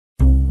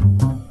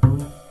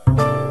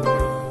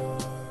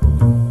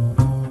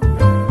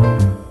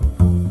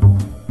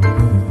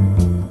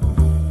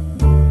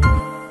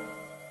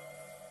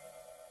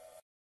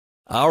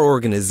Our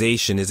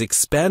organization is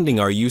expanding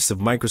our use of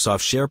Microsoft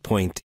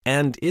SharePoint,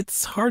 and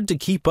it's hard to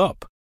keep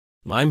up.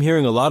 I'm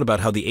hearing a lot about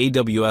how the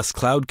AWS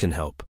cloud can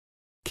help.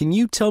 Can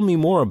you tell me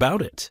more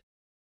about it?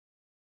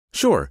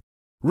 Sure.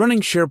 Running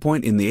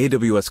SharePoint in the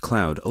AWS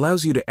cloud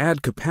allows you to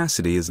add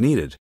capacity as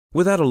needed,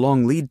 without a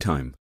long lead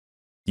time.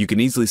 You can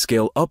easily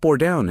scale up or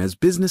down as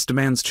business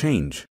demands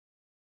change.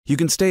 You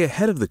can stay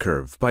ahead of the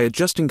curve by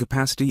adjusting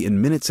capacity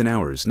in minutes and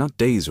hours, not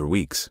days or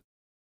weeks.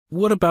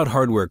 What about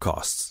hardware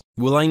costs?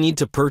 Will I need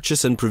to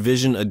purchase and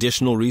provision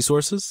additional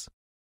resources?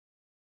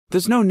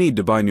 There's no need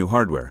to buy new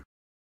hardware.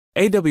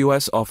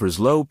 AWS offers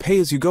low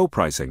pay-as-you-go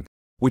pricing,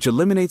 which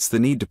eliminates the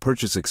need to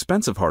purchase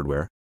expensive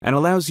hardware and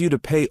allows you to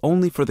pay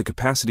only for the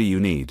capacity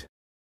you need.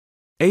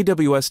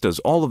 AWS does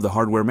all of the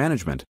hardware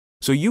management,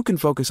 so you can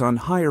focus on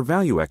higher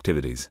value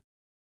activities.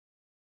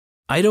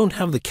 I don't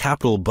have the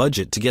capital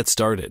budget to get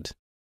started.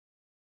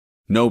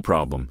 No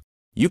problem.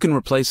 You can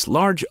replace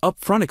large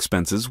upfront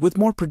expenses with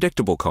more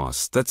predictable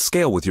costs that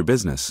scale with your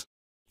business.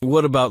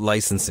 What about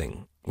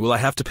licensing? Will I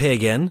have to pay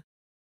again?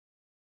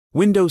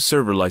 Windows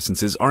Server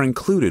licenses are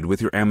included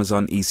with your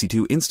Amazon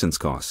EC2 instance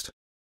cost.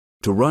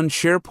 To run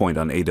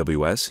SharePoint on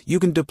AWS, you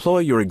can deploy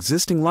your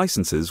existing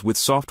licenses with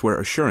software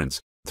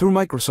assurance through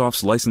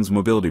Microsoft's License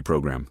Mobility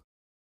program.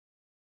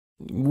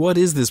 What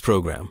is this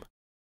program?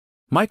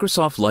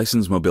 Microsoft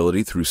License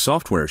Mobility through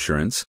software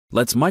assurance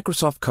lets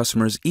Microsoft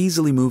customers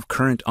easily move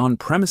current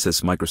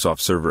on-premises Microsoft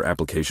Server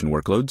application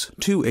workloads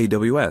to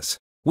AWS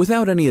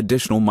without any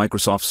additional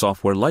Microsoft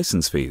software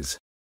license fees.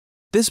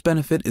 This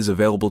benefit is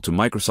available to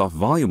Microsoft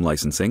Volume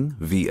Licensing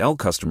 (VL)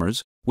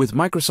 customers with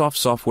Microsoft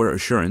Software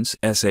Assurance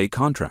 (SA)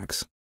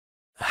 contracts.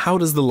 How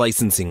does the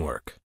licensing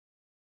work?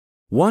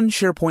 One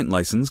SharePoint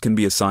license can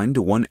be assigned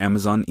to one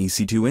Amazon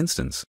EC2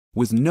 instance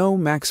with no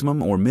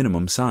maximum or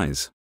minimum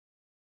size.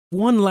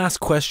 One last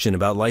question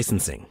about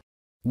licensing.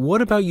 What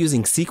about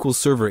using SQL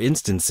Server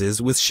instances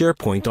with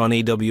SharePoint on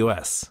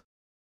AWS?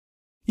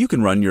 You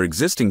can run your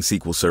existing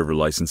SQL Server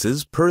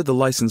licenses per the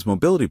License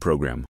Mobility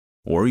program,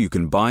 or you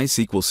can buy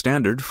SQL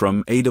Standard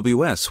from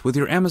AWS with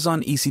your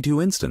Amazon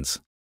EC2 instance.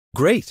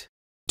 Great!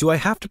 Do I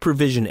have to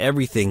provision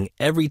everything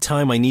every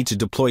time I need to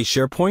deploy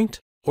SharePoint,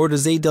 or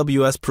does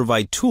AWS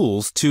provide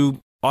tools to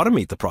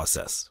automate the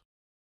process?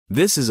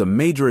 This is a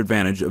major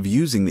advantage of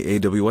using the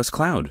AWS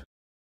cloud.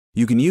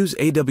 You can use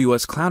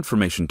AWS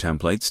CloudFormation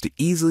templates to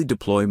easily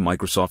deploy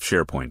Microsoft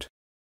SharePoint.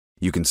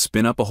 You can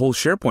spin up a whole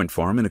SharePoint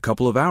farm in a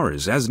couple of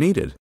hours as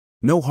needed.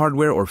 No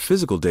hardware or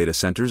physical data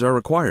centers are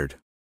required.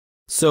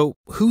 So,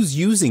 who's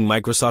using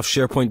Microsoft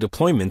SharePoint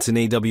deployments in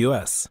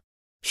AWS?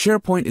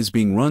 SharePoint is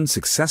being run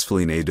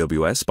successfully in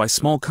AWS by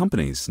small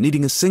companies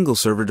needing a single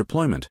server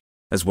deployment,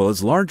 as well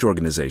as large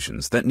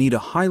organizations that need a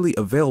highly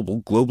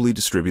available globally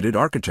distributed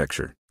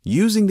architecture.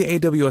 Using the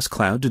AWS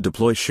cloud to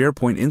deploy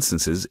SharePoint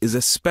instances is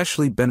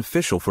especially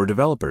beneficial for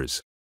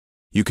developers.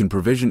 You can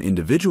provision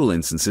individual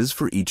instances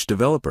for each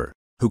developer,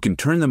 who can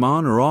turn them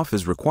on or off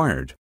as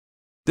required.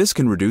 This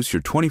can reduce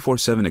your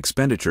 24/7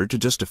 expenditure to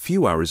just a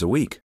few hours a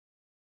week.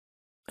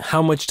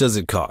 How much does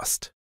it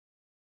cost?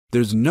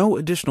 There's no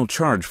additional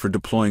charge for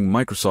deploying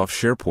Microsoft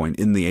SharePoint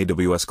in the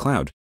AWS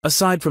cloud,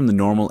 aside from the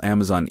normal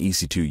Amazon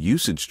EC2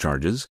 usage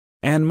charges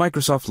and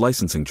Microsoft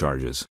licensing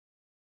charges.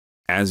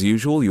 As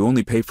usual, you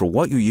only pay for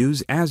what you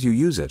use as you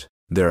use it.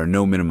 There are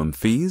no minimum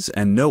fees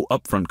and no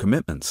upfront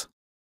commitments.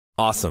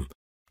 Awesome.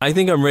 I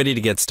think I'm ready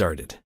to get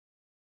started.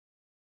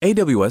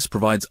 AWS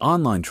provides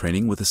online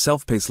training with a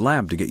self-paced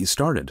lab to get you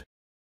started.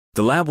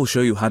 The lab will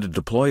show you how to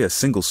deploy a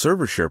single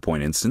server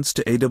SharePoint instance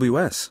to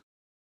AWS.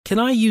 Can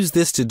I use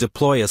this to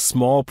deploy a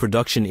small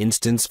production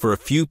instance for a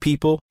few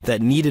people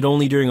that need it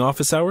only during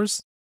office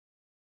hours?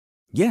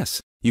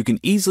 Yes, you can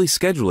easily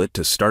schedule it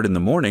to start in the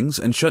mornings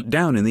and shut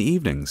down in the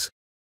evenings.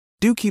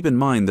 Do keep in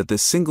mind that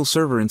this single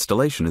server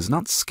installation is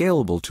not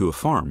scalable to a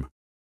farm.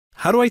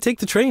 How do I take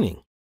the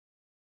training?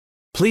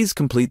 Please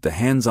complete the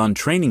hands-on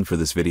training for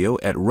this video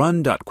at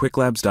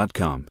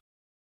run.quicklabs.com.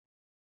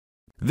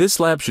 This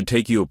lab should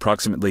take you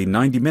approximately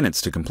 90 minutes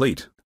to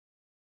complete.